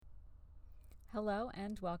Hello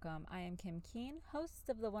and welcome. I am Kim Keene, host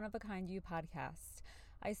of the One of a Kind You podcast.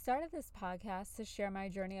 I started this podcast to share my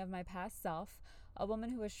journey of my past self, a woman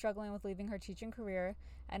who was struggling with leaving her teaching career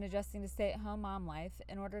and adjusting to stay-at-home mom life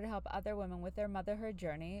in order to help other women with their motherhood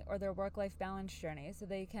journey or their work-life balance journey so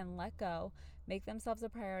they can let go, make themselves a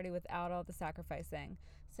priority without all the sacrificing.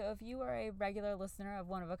 So if you are a regular listener of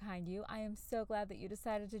One of a Kind You, I am so glad that you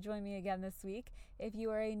decided to join me again this week. If you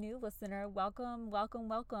are a new listener, welcome, welcome,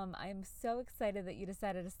 welcome. I am so excited that you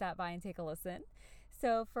decided to stop by and take a listen.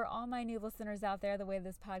 So for all my new listeners out there, the way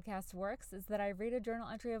this podcast works is that I read a journal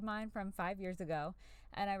entry of mine from 5 years ago,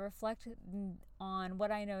 and I reflect on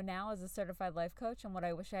what I know now as a certified life coach and what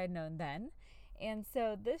I wish I had known then. And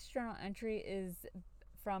so this journal entry is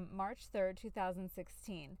from March 3rd,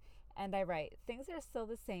 2016. And I write, things are still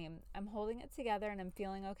the same. I'm holding it together and I'm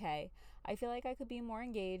feeling okay. I feel like I could be more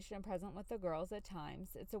engaged and present with the girls at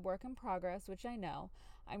times. It's a work in progress, which I know.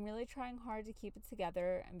 I'm really trying hard to keep it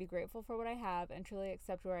together and be grateful for what I have and truly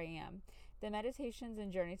accept where I am. The meditations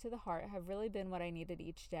and journey to the heart have really been what I needed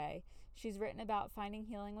each day. She's written about finding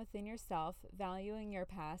healing within yourself, valuing your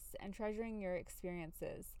past, and treasuring your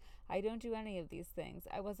experiences. I don't do any of these things.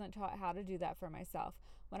 I wasn't taught how to do that for myself.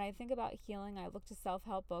 When I think about healing, I look to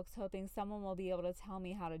self-help books, hoping someone will be able to tell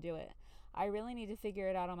me how to do it. I really need to figure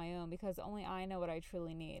it out on my own because only I know what I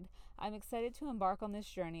truly need. I'm excited to embark on this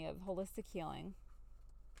journey of holistic healing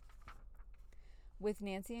with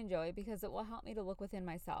Nancy and Joey because it will help me to look within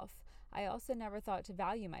myself. I also never thought to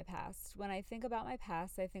value my past. When I think about my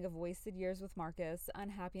past, I think of wasted years with Marcus,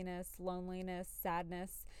 unhappiness, loneliness,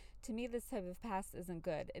 sadness. To me, this type of past isn't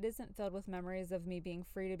good. It isn't filled with memories of me being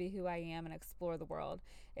free to be who I am and explore the world.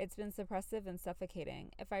 It's been suppressive and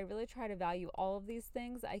suffocating. If I really try to value all of these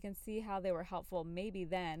things, I can see how they were helpful maybe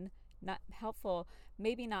then, not helpful,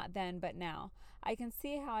 maybe not then, but now. I can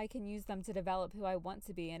see how I can use them to develop who I want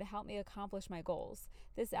to be and to help me accomplish my goals.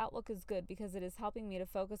 This outlook is good because it is helping me to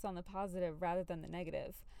focus on the positive rather than the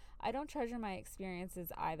negative. I don't treasure my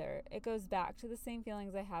experiences either. It goes back to the same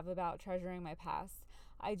feelings I have about treasuring my past.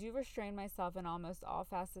 I do restrain myself in almost all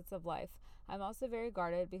facets of life. I'm also very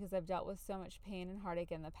guarded because I've dealt with so much pain and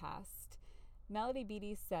heartache in the past. Melody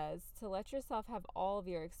Beattie says to let yourself have all of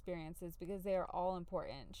your experiences because they are all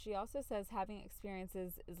important. She also says having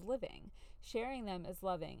experiences is living, sharing them is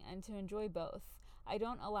loving, and to enjoy both. I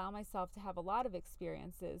don't allow myself to have a lot of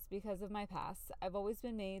experiences because of my past. I've always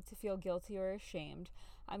been made to feel guilty or ashamed.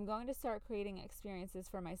 I'm going to start creating experiences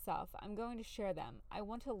for myself. I'm going to share them. I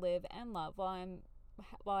want to live and love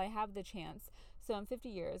while I have the chance. So in 50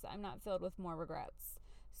 years, I'm not filled with more regrets.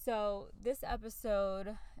 So this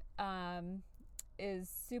episode is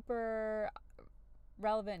super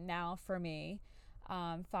relevant now for me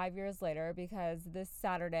 5 years later because this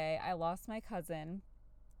Saturday I lost my cousin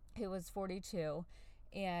who was 42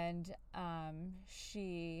 and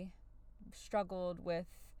she struggled with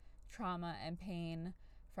trauma and pain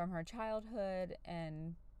from her childhood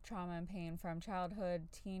and trauma and pain from childhood,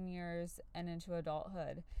 teen years, and into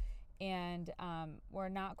adulthood. And we're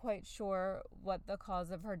not quite sure what the cause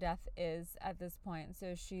of her death is at this point.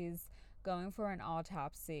 So she's going for an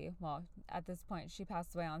autopsy. Well, at this point, she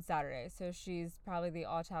passed away on Saturday. So the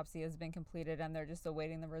autopsy has been completed and they're just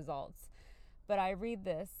awaiting the results. But I read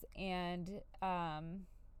this and a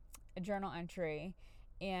journal entry,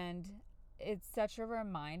 and it's such a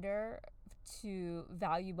reminder to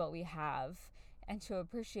value what we have and to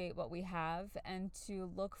appreciate what we have and to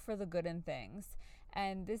look for the good in things.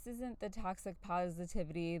 And this isn't the toxic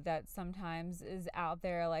positivity that sometimes is out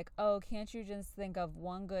there like, oh, can't you just think of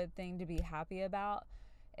one good thing to be happy about?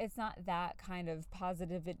 It's not that kind of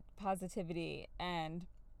positivity, and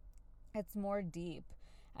it's more deep.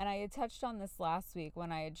 And I had touched on this last week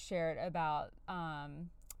when I had shared about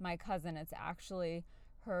my cousin. It's actually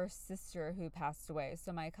her sister who passed away.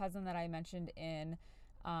 So my cousin that I mentioned in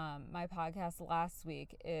my podcast last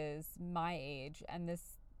week is my age, and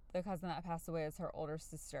the cousin that passed away is her older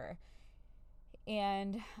sister.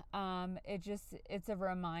 And it's a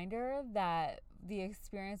reminder that the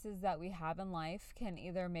experiences that we have in life can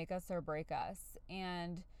either make us or break us,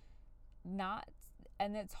 and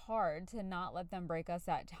it's hard to not let them break us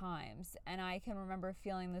at times. And I can remember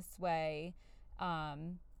feeling this way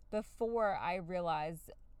before I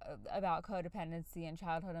realized about codependency and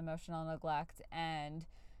childhood emotional neglect and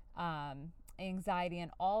anxiety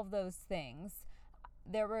and all of those things.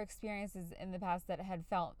 There were experiences in the past that had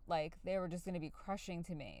felt like they were just going to be crushing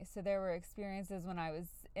to me. So there were experiences when I was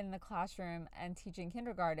in the classroom and teaching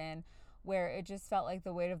kindergarten where it just felt like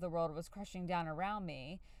the weight of the world was crushing down around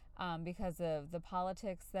me because of the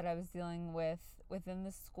politics that I was dealing with within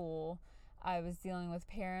the school, I was dealing with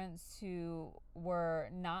parents who were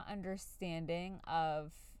not understanding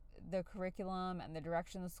of the curriculum and the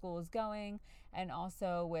direction the school was going, and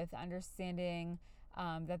also with understanding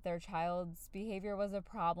that their child's behavior was a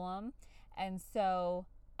problem. And so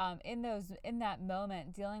in that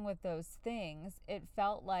moment, dealing with those things, it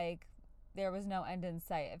felt like there was no end in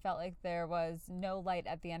sight. It felt like there was no light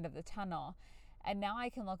at the end of the tunnel. And now I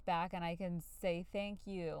can look back and I can say thank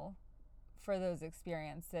you for those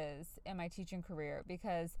experiences in my teaching career,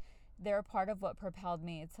 because they're part of what propelled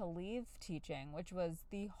me to leave teaching, which was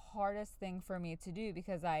the hardest thing for me to do,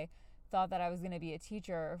 because I thought that I was going to be a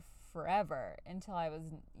teacher forever until I was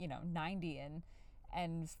 90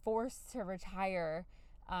 and forced to retire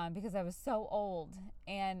because I was so old.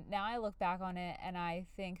 And now I look back on it and I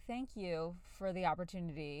think thank you for the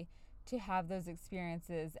opportunity to have those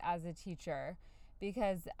experiences as a teacher,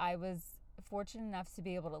 because I was fortunate enough to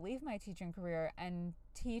be able to leave my teaching career and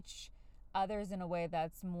teach others in a way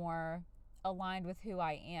that's more aligned with who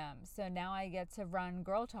I am. So now I get to run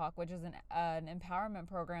Girl Talk, which is an empowerment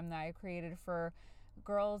program that I created for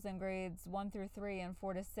girls in grades 1 through 3 and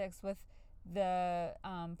 4 to 6, with the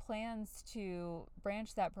plans to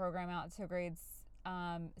branch that program out to grades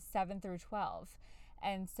 7 through 12.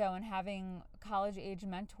 And so in having college age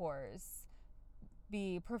mentors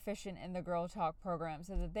be proficient in the Girl Talk program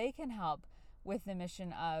so that they can help with the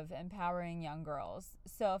mission of empowering young girls.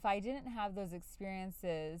 So if I didn't have those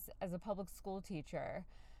experiences as a public school teacher,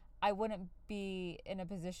 I wouldn't be in a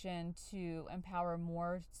position to empower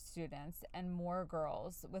more students and more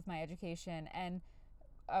girls with my education and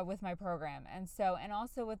with my program. And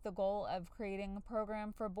also with the goal of creating a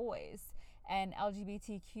program for boys and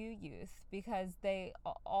LGBTQ youth, because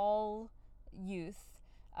all youth,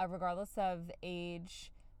 regardless of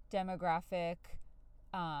age, demographic,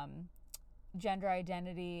 gender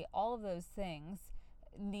identity, all of those things,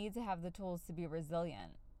 need to have the tools to be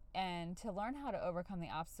resilient and to learn how to overcome the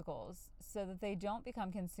obstacles so that they don't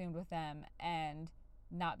become consumed with them and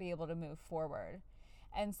not be able to move forward.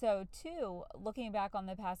 And so, too, looking back on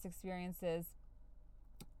the past experiences,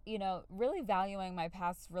 really valuing my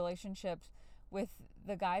past relationships with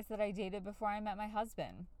the guys that I dated before I met my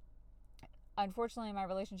husband. Unfortunately, my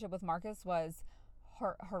relationship with Marcus was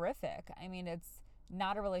horrific. I mean, it's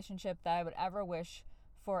not a relationship that I would ever wish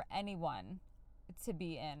for anyone to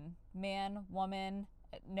be in. Man, woman,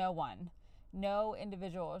 no one. No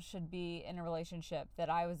individual should be in a relationship that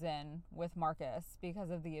I was in with Marcus because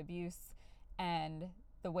of the abuse and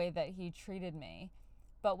the way that he treated me.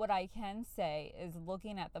 But what I can say is,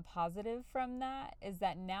 looking at the positive from that, is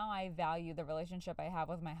that now I value the relationship I have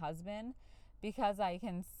with my husband, because I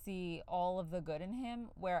can see all of the good in him,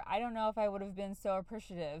 where I don't know if I would have been so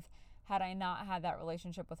appreciative had I not had that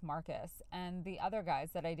relationship with Marcus and the other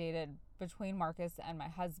guys that I dated between Marcus and my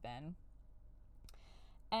husband.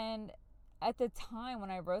 And at the time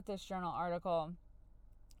when I wrote this journal article,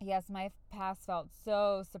 yes, my past felt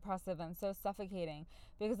so suppressive and so suffocating,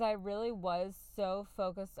 because I really was so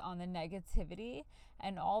focused on the negativity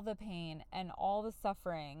and all the pain and all the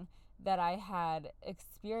suffering that I had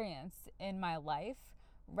experienced in my life,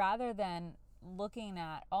 rather than looking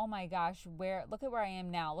at, oh my gosh, look at where I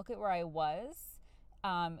am now, look at where I was,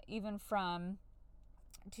 even from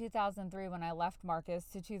 2003 when I left Marcus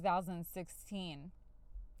to 2016.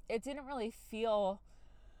 It didn't really feel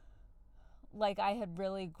like I had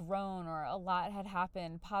really grown or a lot had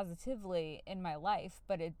happened positively in my life,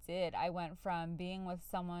 but it did. I went from being with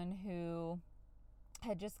someone who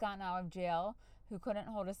had just gotten out of jail, who couldn't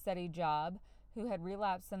hold a steady job, who had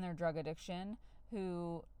relapsed in their drug addiction,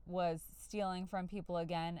 who was stealing from people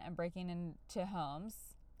again and breaking into homes.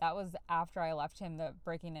 That was after I left him, the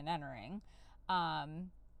breaking and entering,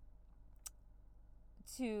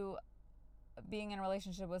 to being in a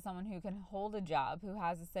relationship with someone who can hold a job, who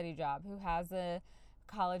has a steady job, who has a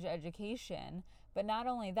college education. But not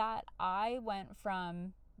only that, I went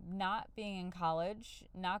from not being in college,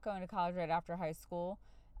 not going to college right after high school,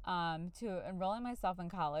 to enrolling myself in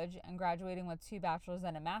college and graduating with 2 bachelor's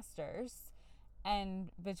and a master's, and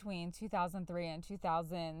between 2003 and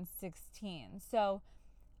 2016. So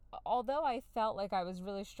although I felt like I was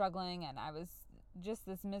really struggling and I was just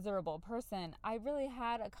this miserable person, I really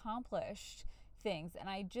had accomplished things, and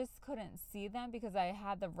I just couldn't see them because I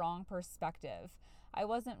had the wrong perspective. I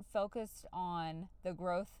wasn't focused on the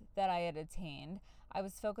growth that I had attained. I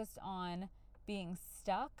was focused on being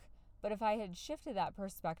stuck. But if I had shifted that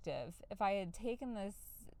perspective, if I had taken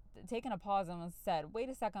a pause and said, wait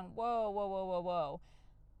a second, whoa,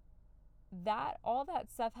 all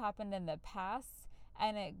that stuff happened in the past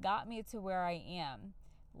and it got me to where I am.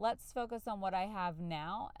 Let's focus on what I have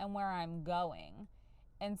now and where I'm going.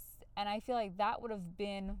 And And I feel like that would have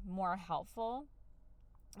been more helpful.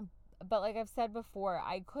 But like I've said before,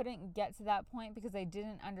 I couldn't get to that point because I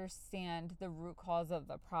didn't understand the root cause of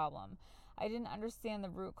the problem. I didn't understand the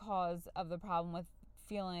root cause of the problem with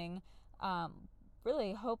feeling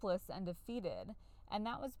really hopeless and defeated. And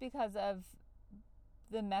that was because of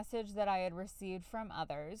the message that I had received from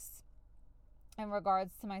others in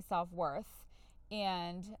regards to my self-worth,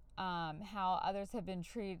 and how I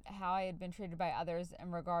had been treated by others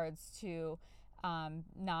in regards to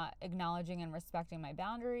not acknowledging and respecting my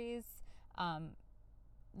boundaries,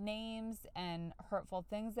 names and hurtful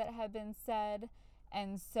things that had been said,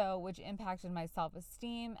 and so which impacted my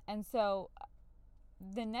self-esteem. And so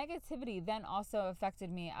the negativity then also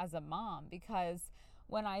affected me as a mom, because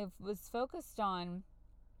when I was focused on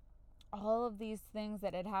all of these things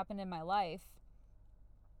that had happened in my life,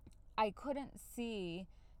 I couldn't see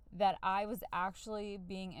that I was actually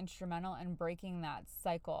being instrumental in breaking that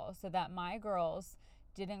cycle, so that my girls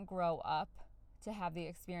didn't grow up to have the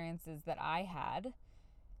experiences that I had.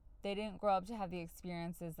 They didn't grow up to have the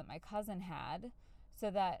experiences that my cousin had, so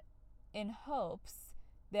that in hopes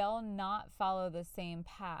they'll not follow the same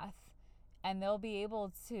path, and they'll be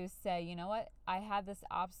able to say, you know what, I had this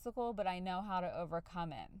obstacle, but I know how to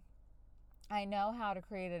overcome it. I know how to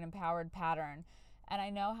create an empowered pattern, and I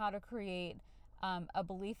know how to create a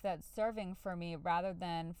belief that's serving for me rather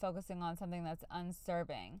than focusing on something that's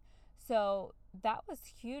unserving. So that was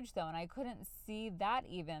huge though, and I couldn't see that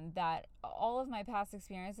all of my past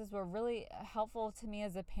experiences were really helpful to me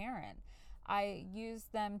as a parent. I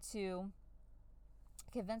used them to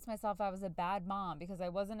convince myself I was a bad mom because I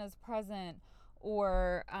wasn't as present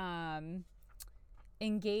or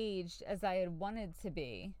engaged as I had wanted to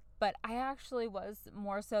be. But I actually was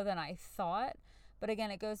more so than I thought. But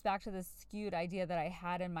again, it goes back to this skewed idea that I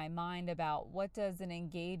had in my mind about what does an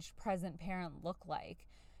engaged, present parent look like.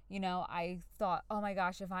 You know, I thought, oh my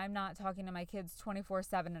gosh, if I'm not talking to my kids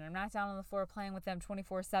 24/7 and I'm not down on the floor playing with them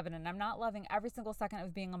 24/7 and I'm not loving every single second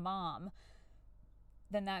of being a mom,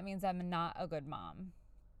 then that means I'm not a good mom.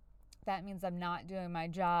 That means I'm not doing my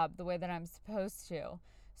job the way that I'm supposed to.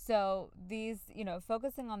 So these,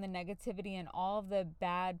 focusing on the negativity and all of the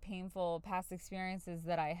bad, painful past experiences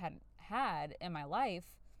that I had in my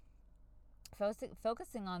life,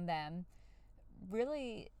 focusing on them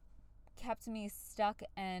really kept me stuck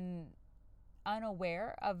and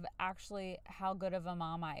unaware of actually how good of a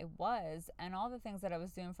mom I was and all the things that I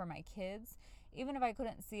was doing for my kids. Even if I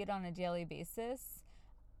couldn't see it on a daily basis,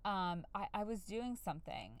 I was doing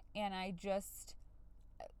something. And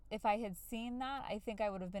if I had seen that, I think I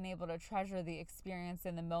would have been able to treasure the experience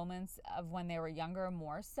in the moments of when they were younger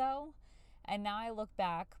more so. And now I look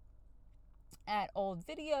back at old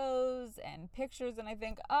videos and pictures and I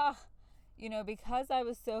think, because I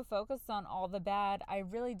was so focused on all the bad, I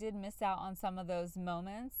really did miss out on some of those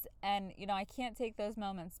moments. And, I can't take those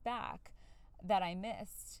moments back that I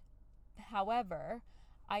missed. However,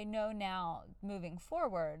 I know now moving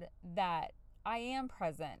forward that I am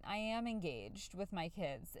present. I am engaged with my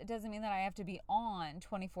kids. It doesn't mean that I have to be on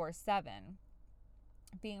 24/7.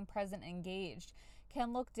 Being present, engaged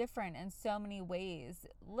can look different in so many ways,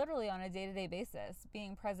 literally on a day-to-day basis.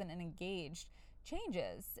 Being present and engaged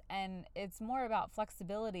changes, and it's more about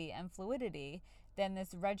flexibility and fluidity than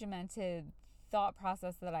this regimented thought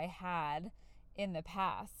process that I had in the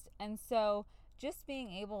past. And so just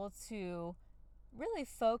being able to really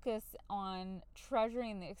focus on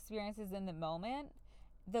treasuring the experiences in the moment,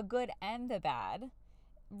 the good and the bad,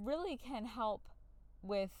 really can help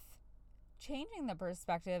with changing the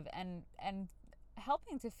perspective and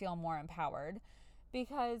helping to feel more empowered,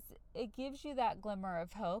 because it gives you that glimmer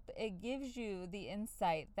of hope. It gives you the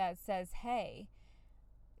insight that says, hey,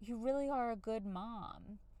 you really are a good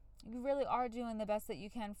mom. You really are doing the best that you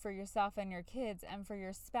can for yourself and your kids and for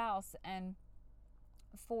your spouse and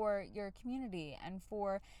for your community and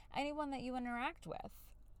for anyone that you interact with.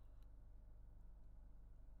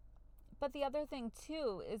 But the other thing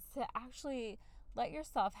too is to actually let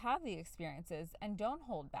yourself have the experiences and don't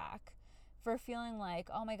hold back for feeling like,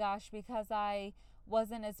 oh my gosh, because I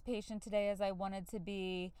wasn't as patient today as I wanted to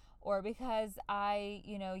be, or because I,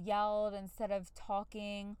 yelled instead of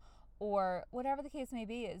talking, or whatever the case may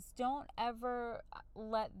be. Is don't ever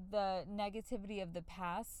let the negativity of the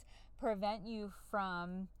past prevent you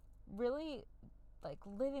from really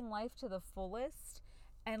living life to the fullest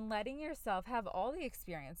and letting yourself have all the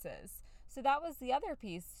experiences. So that was the other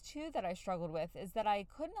piece too that I struggled with, is that I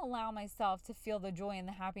couldn't allow myself to feel the joy and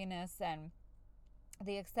the happiness and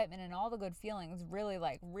the excitement and all the good feelings,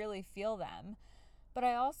 really feel them, but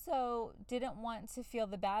I also didn't want to feel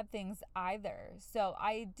the bad things either. So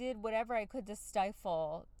I did whatever I could to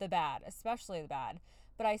stifle the bad, especially the bad.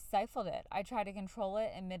 But I stifled it. I tried to control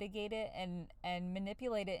it and mitigate it and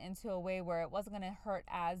manipulate it into a way where it wasn't going to hurt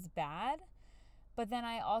as bad. But then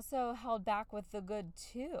I also held back with the good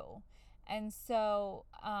too. And so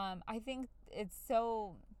I think it's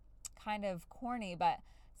so kind of corny, but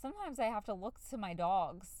sometimes I have to look to my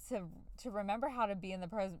dogs to remember how to be in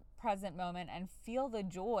the present moment and feel the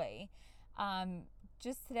joy.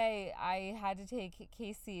 Just today, I had to take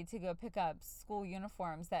Casey to go pick up school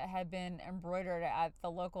uniforms that had been embroidered at the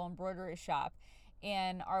local embroidery shop.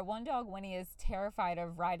 And our one dog, Winnie, is terrified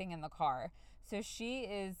of riding in the car. So she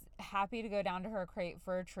is happy to go down to her crate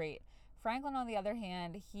for a treat. Franklin, on the other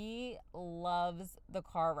hand, he loves the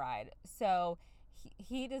car ride. So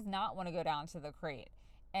he does not want to go down to the crate.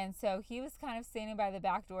 And so he was kind of standing by the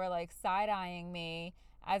back door, like side-eyeing me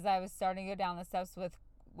as I was starting to go down the steps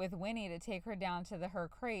with Winnie to take her down to her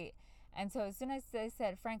crate. And so as soon as I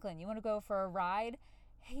said, Franklin, you want to go for a ride?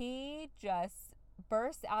 He just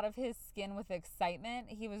burst out of his skin with excitement.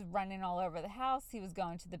 He was running all over the house. He was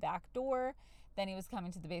going to the back door. Then he was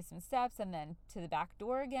coming to the basement steps and then to the back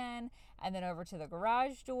door again and then over to the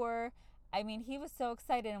garage door. I mean, he was so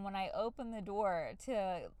excited. And when I opened the door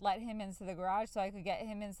to let him into the garage so I could get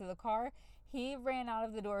him into the car, he ran out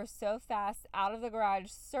of the door so fast, out of the garage,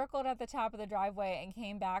 circled at the top of the driveway and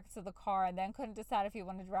came back to the car, and then couldn't decide if he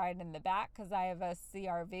wanted to ride in the back because I have a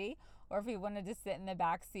CRV or if he wanted to sit in the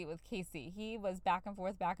back seat with Casey. He was back and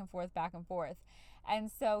forth, back and forth, back and forth.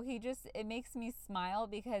 And so it makes me smile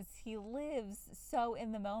because he lives so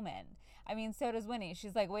in the moment. I mean, so does Winnie.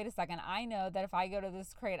 She's like, wait a second, I know that if I go to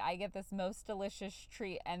this crate, I get this most delicious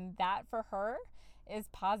treat. And that for her is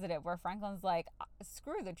positive, where Franklin's like,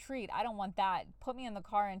 screw the treat. I don't want that. Put me in the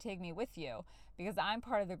car and take me with you because I'm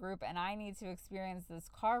part of the group and I need to experience this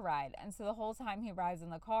car ride. And so the whole time he rides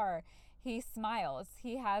in the car, he smiles.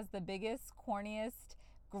 He has the biggest, corniest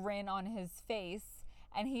grin on his face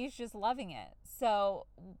and he's just loving it. So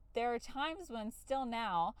there are times when still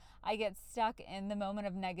now I get stuck in the moment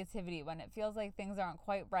of negativity when it feels like things aren't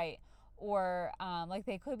quite right or like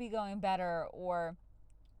they could be going better or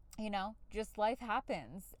just life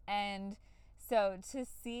happens. And so to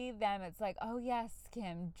see them, it's like, oh yes,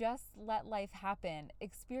 Kim, just let life happen.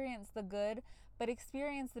 Experience the good, but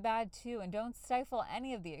experience the bad too. And don't stifle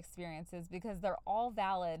any of the experiences because they're all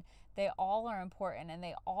valid. They all are important and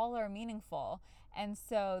they all are meaningful. And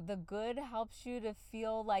so the good helps you to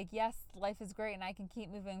feel like, yes, life is great and I can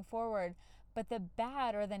keep moving forward. But the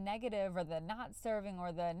bad or the negative or the not serving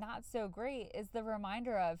or the not so great is the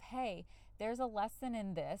reminder of, hey, there's a lesson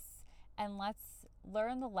in this and let's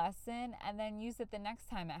learn the lesson and then use it the next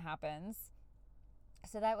time it happens.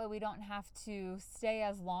 So that way we don't have to stay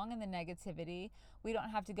as long in the negativity. We don't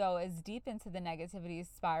have to go as deep into the negativity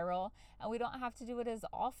spiral and we don't have to do it as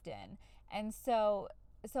often. And so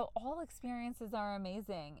all experiences are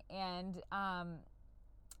amazing and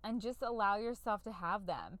just allow yourself to have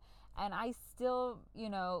them. And I still,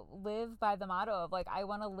 live by the motto of like, I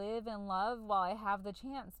want to live and love while I have the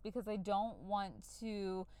chance because I don't want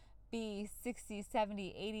to be 60,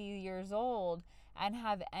 70, 80 years old and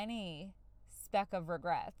have any speck of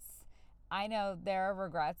regrets. I know there are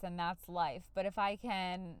regrets and that's life, but if I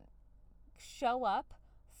can show up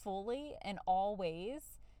fully in all ways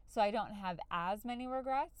so I don't have as many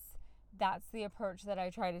regrets, that's the approach that I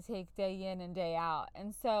try to take day in and day out.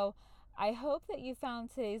 And so I hope that you found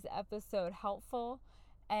today's episode helpful.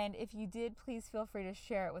 And if you did, please feel free to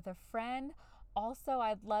share it with a friend. Also,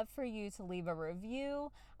 I'd love for you to leave a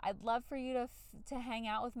review. I'd love for you to hang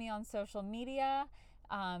out with me on social media.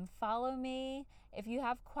 Follow me. If you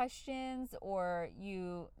have questions or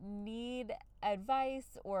you need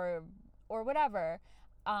advice or whatever,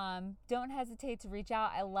 don't hesitate to reach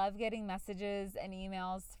out. I love getting messages and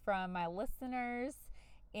emails from my listeners.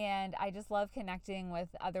 And I just love connecting with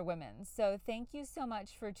other women. So thank you so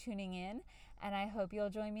much for tuning in, and I hope you'll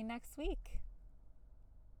join me next week.